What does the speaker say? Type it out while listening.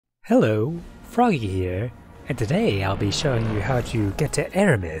Hello, Froggy here, and today I'll be showing you how to get to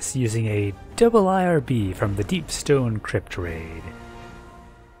Eramis using a Double IRB from the Deep Stone Crypt raid.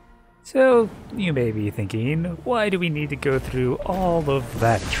 So, you may be thinking, why do we need to go through all of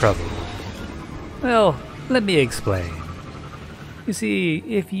that trouble? Well, let me explain. You see,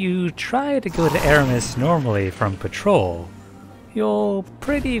 if you try to go to Eramis normally from patrol, you'll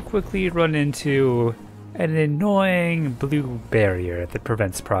pretty quickly run into an annoying blue barrier that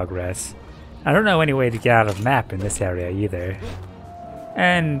prevents progress. I don't know any way to get out of map in this area either.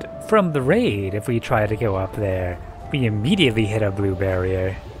 And from the raid, if we try to go up there, we immediately hit a blue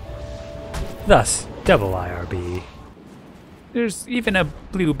barrier. Thus, Double IRB. There's even a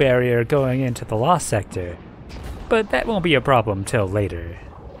blue barrier going into the Lost Sector, but that won't be a problem till later.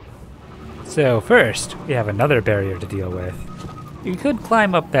 So first, we have another barrier to deal with. You could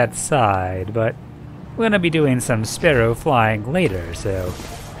climb up that side, but we're going to be doing some Sparrow flying later, so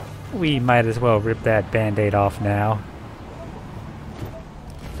we might as well rip that band-aid off now.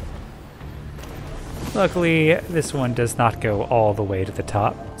 Luckily, this one does not go all the way to the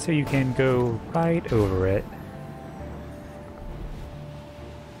top, so you can go right over it.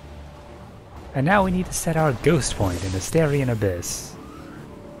 And now we need to set our ghost point in Asterion Abyss.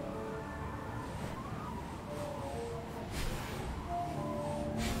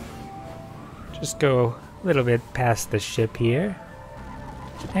 Just go a little bit past the ship here,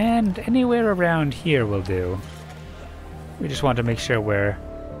 and anywhere around here will do. We just want to make sure we're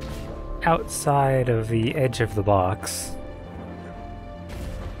outside of the edge of the box.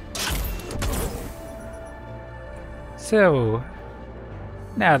 So,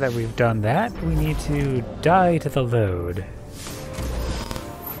 now that we've done that, we need to die to the load.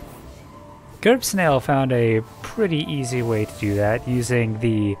 Gerbsnail found a pretty easy way to do that using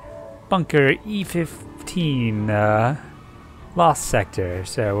the Bunker E15 Lost Sector,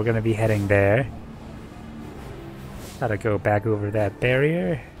 so we're going to be heading there. Gotta go back over that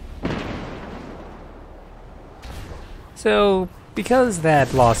barrier. So, because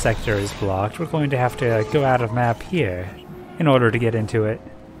that Lost Sector is blocked, we're going to have to go out of map here in order to get into it.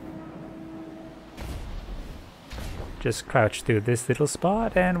 Just crouch through this little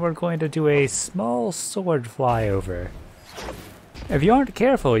spot, and we're going to do a small sword flyover. If you aren't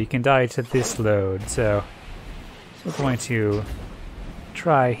careful, you can die to this load, so we're going to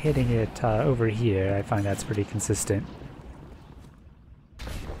try hitting it over here. I find that's pretty consistent.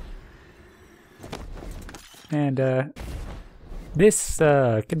 And this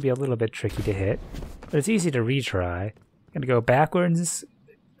can be a little bit tricky to hit, but it's easy to retry. Gonna go backwards,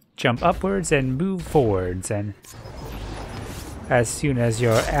 jump upwards, and move forwards, and as soon as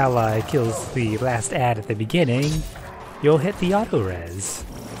your ally kills the last ad at the beginning, you'll hit the auto-res.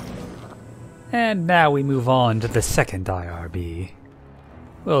 And now we move on to the second IRB.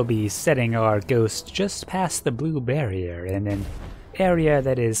 We'll be setting our ghost just past the blue barrier in an area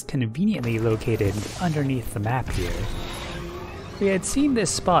that is conveniently located underneath the map here. We had seen this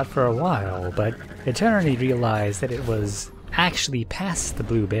spot for a while, but Eternity realized that it was actually past the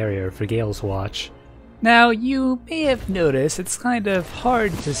blue barrier for Gale's watch. Now, you may have noticed it's kind of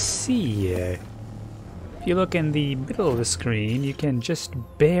hard to see here. If you look in the middle of the screen, you can just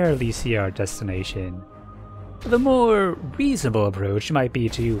barely see our destination. The more reasonable approach might be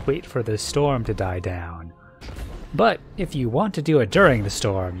to wait for the storm to die down. But if you want to do it during the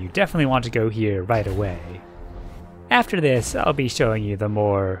storm, you definitely want to go here right away. After this, I'll be showing you the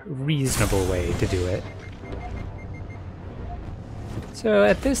more reasonable way to do it. So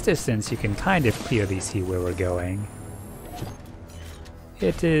at this distance, you can kind of clearly see where we're going.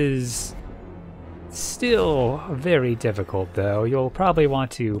 It is still very difficult though. You'll probably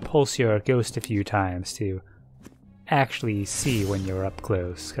want to pulse your ghost a few times to actually see when you're up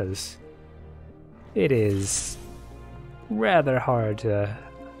close, because it is rather hard to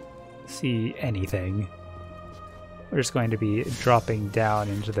see anything. We're just going to be dropping down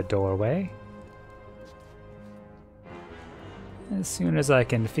into the doorway as soon as I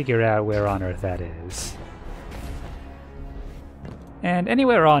can figure out where on earth that is. And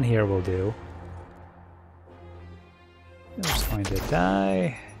anywhere on here will do. I'm just going to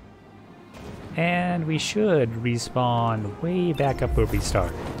die. And we should respawn way back up where we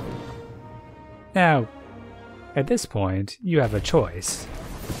started. Now, at this point, you have a choice.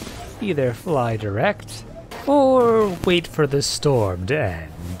 Either fly direct, or wait for the storm to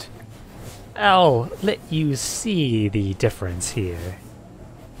end. I'll let you see the difference here.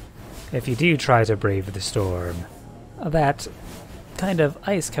 If you do try to brave the storm, that kind of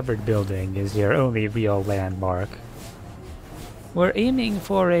ice-covered building is your only real landmark. We're aiming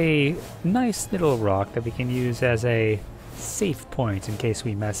for a nice little rock that we can use as a safe point in case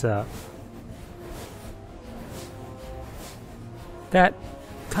we mess up. That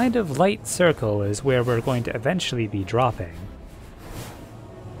kind of light circle is where we're going to eventually be dropping.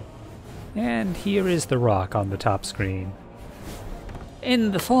 And here is the rock on the top screen.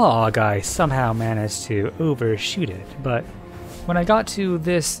 In the fog, I somehow managed to overshoot it, but when I got to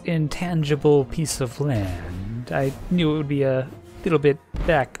this intangible piece of land, I knew it would be a little bit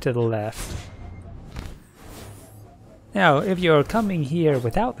back to the left. Now, if you're coming here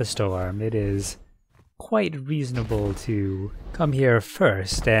without the storm, it is quite reasonable to come here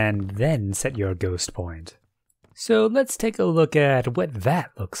first and then set your ghost point. So let's take a look at what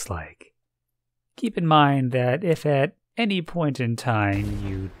that looks like. Keep in mind that if at any point in time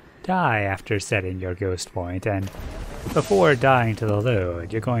you die after setting your ghost point, and before dying to the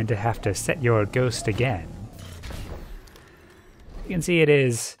load, you're going to have to set your ghost again. You can see it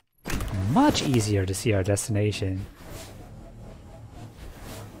is much easier to see our destination.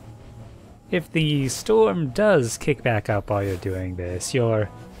 If the storm does kick back up while you're doing this, you're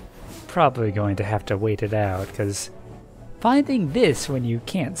probably going to have to wait it out, because finding this when you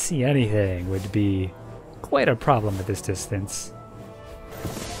can't see anything would be quite a problem at this distance.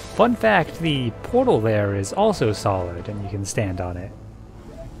 Fun fact, the portal there is also solid and you can stand on it.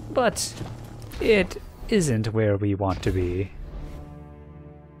 But it isn't where we want to be.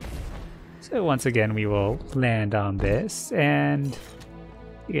 So once again we will land on this, and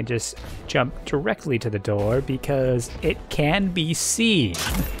you can just jump directly to the door because it can be seen.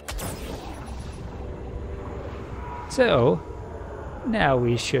 So now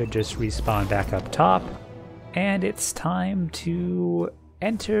we should just respawn back up top, and it's time to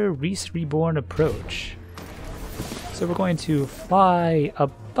enter Riis-Reborn approach. So we're going to fly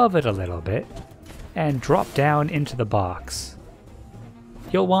above it a little bit and drop down into the box.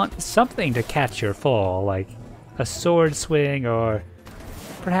 You'll want something to catch your fall, like a sword swing or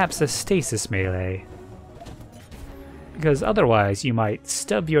perhaps a stasis melee, because otherwise you might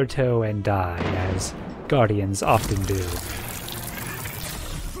stub your toe and die, as Guardians often do.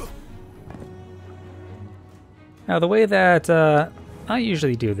 Now the way that I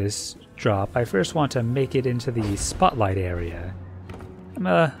usually do this drop, I first want to make it into the spotlight area. I'm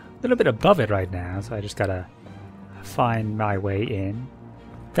a little bit above it right now, so I just gotta find my way in.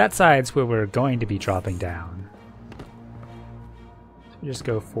 That side's where we're going to be dropping down. So just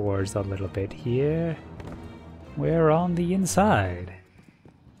go forwards a little bit here. We're on the inside.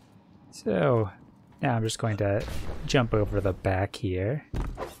 So now I'm just going to jump over the back here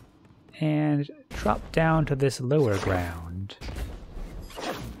and drop down to this lower ground.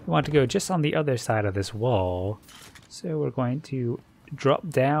 We want to go just on the other side of this wall, so we're going to drop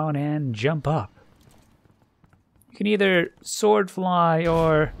down and jump up. You can either sword fly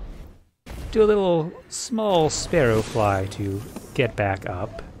or do a little small sparrow fly to get back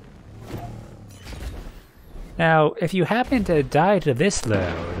up. Now, if you happen to die to this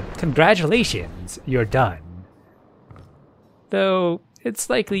load, congratulations, you're done. Though it's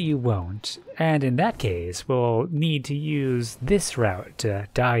likely you won't, and in that case, we'll need to use this route to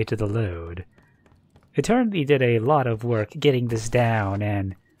die to the load. Eternity did a lot of work getting this down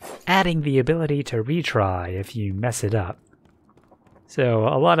and adding the ability to retry if you mess it up. So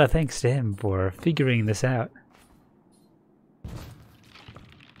a lot of thanks to him for figuring this out.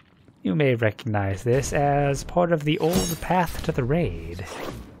 You may recognize this as part of the old path to the raid,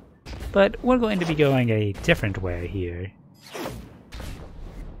 but we're going to be going a different way here.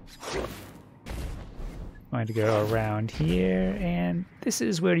 I'm going to go around here, and this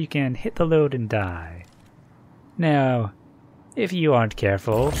is where you can hit the load and die. Now, if you aren't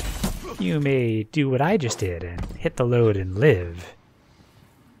careful, you may do what I just did and hit the load and live.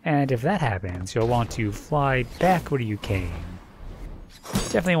 And if that happens, you'll want to fly back where you came.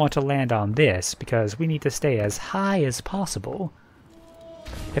 Definitely want to land on this because we need to stay as high as possible.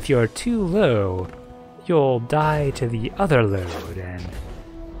 If you're too low, you'll die to the other load, and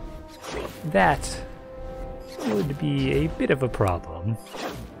that would be a bit of a problem.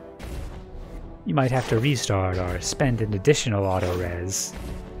 You might have to restart or spend an additional auto-res.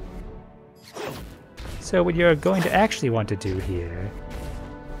 So what you're going to actually want to do here,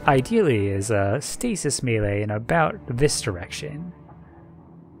 ideally, is a stasis melee in about this direction.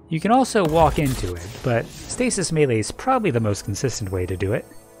 You can also walk into it, but stasis melee is probably the most consistent way to do it.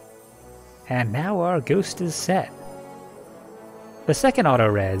 And now our ghost is set. The second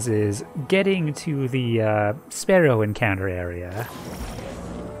auto-res is getting to the Sparrow encounter area.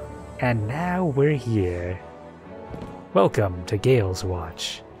 And now we're here. Welcome to Gale's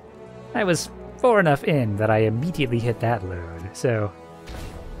Watch. I was far enough in that I immediately hit that load, so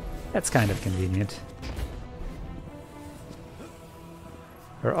that's kind of convenient.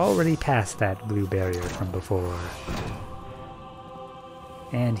 We're already past that blue barrier from before.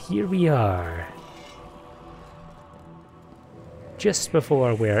 And here we are. Just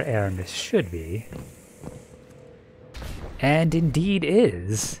before where Eramis should be. And indeed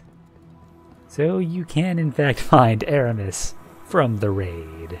is. So you can in fact find Eramis from the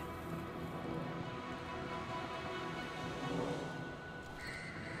raid.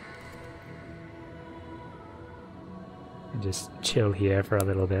 And just chill here for a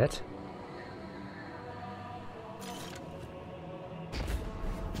little bit.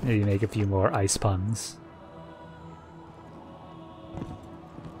 Maybe make a few more ice puns.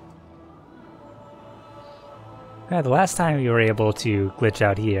 The last time we were able to glitch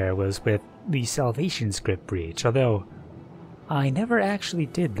out here was with the Salvation Script breach, although I never actually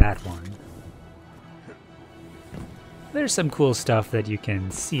did that one. There's some cool stuff that you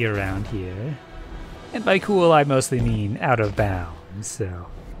can see around here. And by cool, I mostly mean out of bounds, so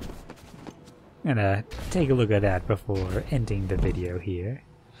I'm gonna take a look at that before ending the video here.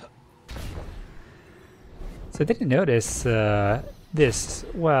 So I didn't notice this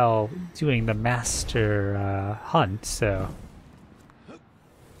while doing the master hunt, so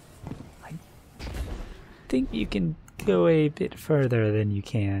I think you can go a bit further than you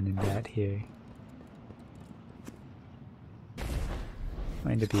can in that here. I'm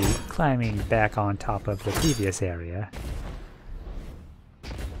going to be climbing back on top of the previous area.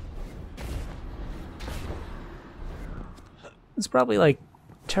 It's probably like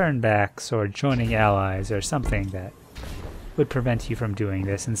turnbacks or joining allies or something that would prevent you from doing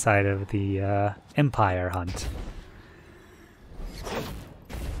this inside of the Empire hunt.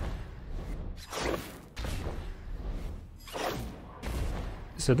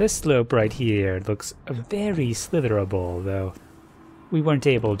 So this slope right here looks very slitherable, though we weren't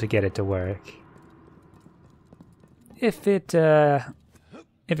able to get it to work. If it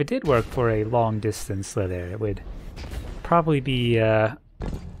did work for a long distance slither, it would probably be the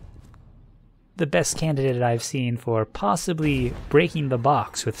best candidate I've seen for possibly breaking the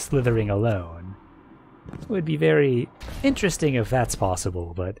box with slithering alone. It would be very interesting if that's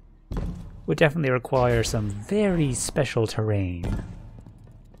possible, but would definitely require some very special terrain.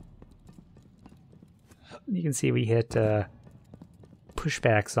 You can see we hit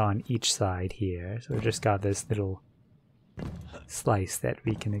pushbacks on each side here, so we've just got this little slice that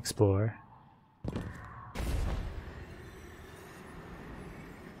we can explore.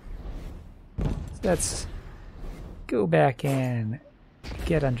 So let's go back and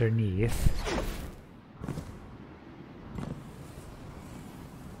get underneath.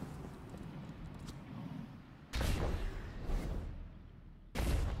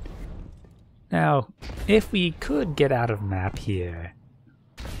 Now, if we could get out of map here,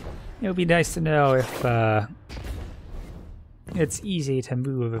 it would be nice to know if it's easy to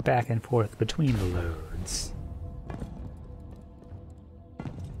move back and forth between the loads.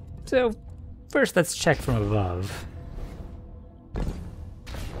 So, first let's check from above.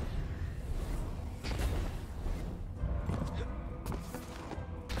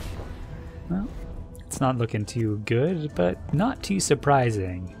 Well, it's not looking too good, but not too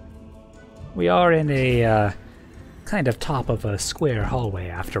surprising. We are in a kind of top of a square hallway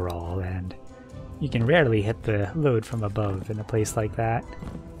after all, and you can rarely hit the load from above in a place like that.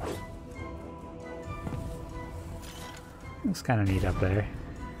 Looks kind of neat up there.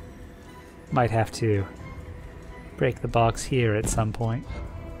 Might have to break the box here at some point.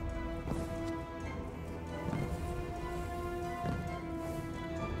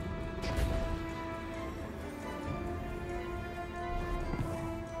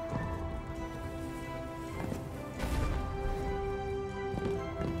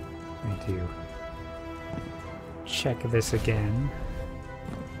 To check this again.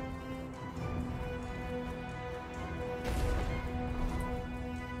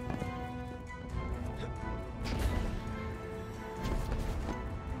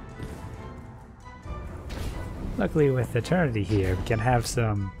 Luckily with Eternity here, we can have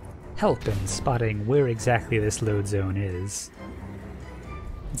some help in spotting where exactly this load zone is.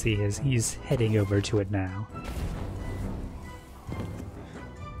 Let's see, he's heading over to it now.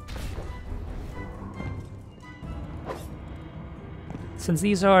 Since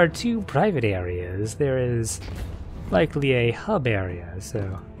these are two private areas, there is likely a hub area,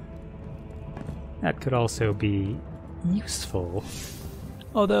 so that could also be useful.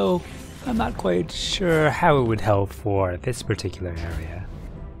 Although, I'm not quite sure how it would help for this particular area.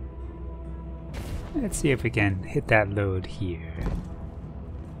 Let's see if we can hit that load here.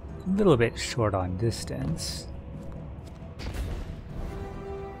 A little bit short on distance.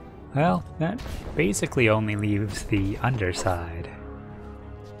 Well, that basically only leaves the underside.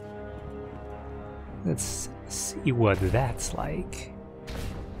 Let's see what that's like.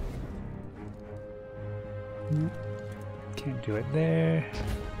 Can't do it there.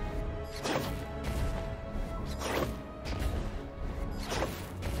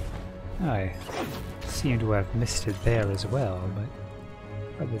 I seem to have missed it there as well,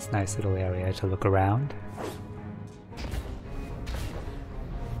 but this nice little area to look around.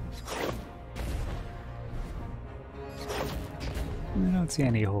 I don't see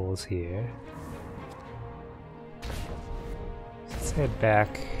any holes here. Let's head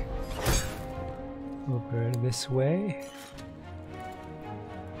back over this way.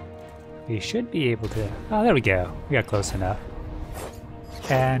 We should be able to... Oh, there we go. We got close enough.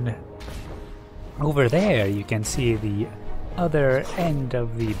 And over there you can see the other end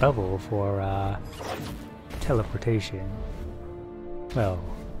of the bubble for teleportation. Well,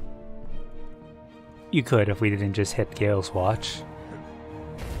 you could if we didn't just hit Gale's watch.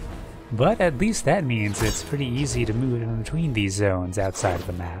 But at least that means it's pretty easy to move in between these zones outside of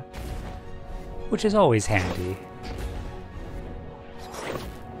the map, which is always handy.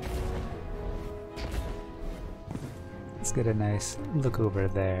 Let's get a nice look over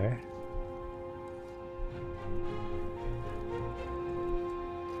there.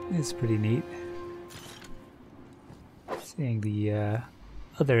 It's pretty neat. Seeing the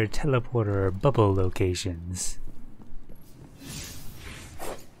other teleporter bubble locations.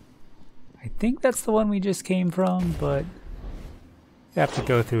 I think that's the one we just came from, but you have to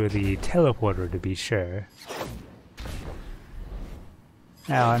go through the teleporter to be sure.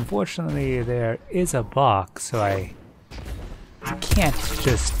 Now, unfortunately, there is a box, so I can't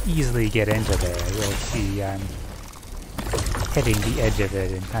just easily get into there. You'll see I'm hitting the edge of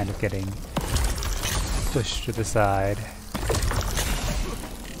it and kind of getting pushed to the side.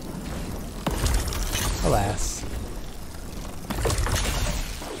 Alas.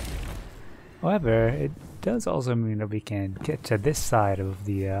 However, it does also mean that we can get to this side of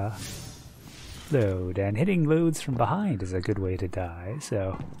the load, and hitting loads from behind is a good way to die,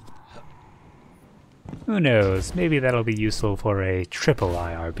 so who knows, maybe that'll be useful for a triple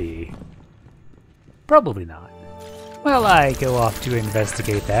IRB. Probably not. While I go off to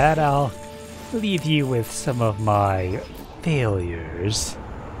investigate that, I'll leave you with some of my failures.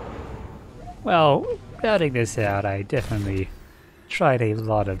 Well, routing this out, I definitely tried a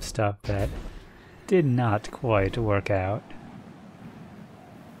lot of stuff that did not quite work out.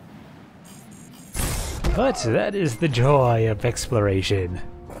 But that is the joy of exploration.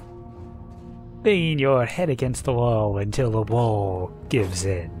 Banging your head against the wall until the wall gives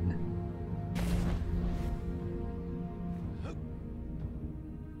in.